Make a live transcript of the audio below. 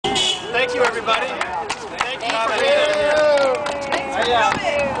everybody. Thank you for being here.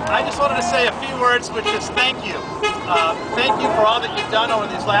 I just wanted to say a few words, which is thank you. Thank you for all that you've done over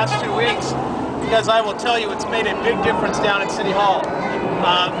these last 2 weeks, because I will tell you it's made a big difference down at City Hall.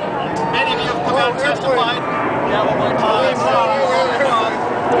 Many of you have come out and testified. Yeah, well, my time.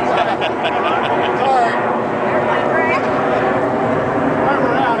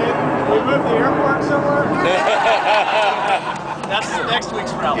 We moved the airport somewhere? That's next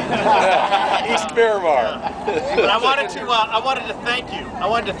week's rally. East Miramar. But I wanted to thank you. I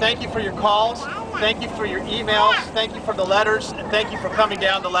wanted to thank you for your calls. Thank you for your emails. Thank you for the letters, and thank you for coming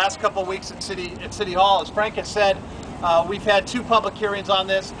down the last couple of weeks at City Hall. As Frank has said, we've had 2 public hearings on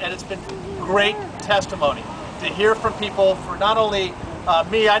this, and it's been great testimony to hear from people. For not only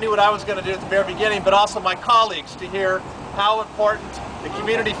me, I knew what I was going to do at the very beginning, but also my colleagues, to hear how important the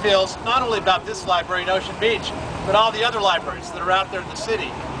community feels not only about this library in Ocean Beach, but all the other libraries that are out there in the city.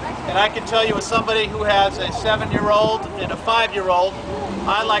 And I can tell you, as somebody who has a 7-year-old and a 5-year-old,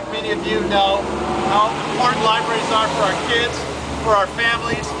 I, like many of you, know how important libraries are for our kids, for our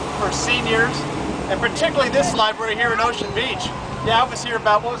families, for seniors, and particularly this library here in Ocean Beach. Yeah, I was here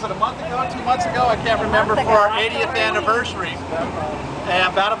about, what was it, a month ago, 2 months ago? I can't remember, for our 80th anniversary.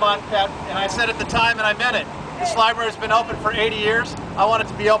 And about a month, and I said at the time, and I meant it, this library has been open for 80 years. I want it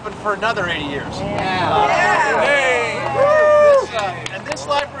to be open for another 80 years. And this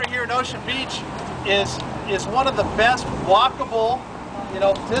library here in Ocean Beach is one of the best walkable,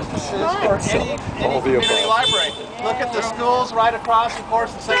 businesses for any community library. Look at the schools right across, of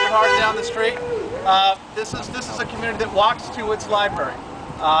course, the Sacred Heart down the street. This is a community that walks to its library,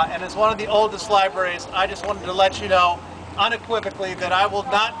 and it's one of the oldest libraries. I just wanted to let you know unequivocally that I will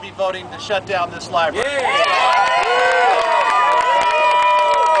not be voting to shut down this library.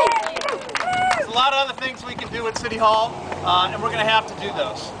 There's a lot of other things we can do at City Hall, and we're going to have to do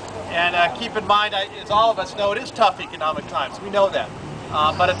those. And keep in mind, as all of us know, it is tough economic times. We know that.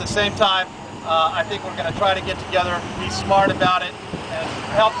 But at the same time, I think we're going to try to get together, be smart about it, and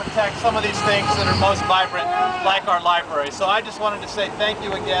help protect some of these things that are most vibrant, like our library. So I just wanted to say thank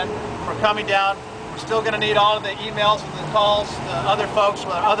you again for coming down. We're still going to need all of the emails and the calls to other folks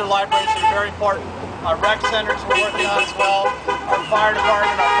from other libraries that are very important. Our rec centers we're working on as well, our fire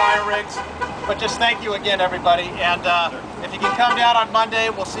department, our fire rigs. But just thank you again, everybody. And if you can come down on Monday,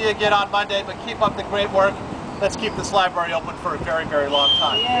 we'll see you again on Monday. But keep up the great work. Let's keep this library open for a very, very long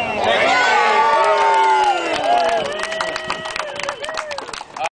time. Thank you.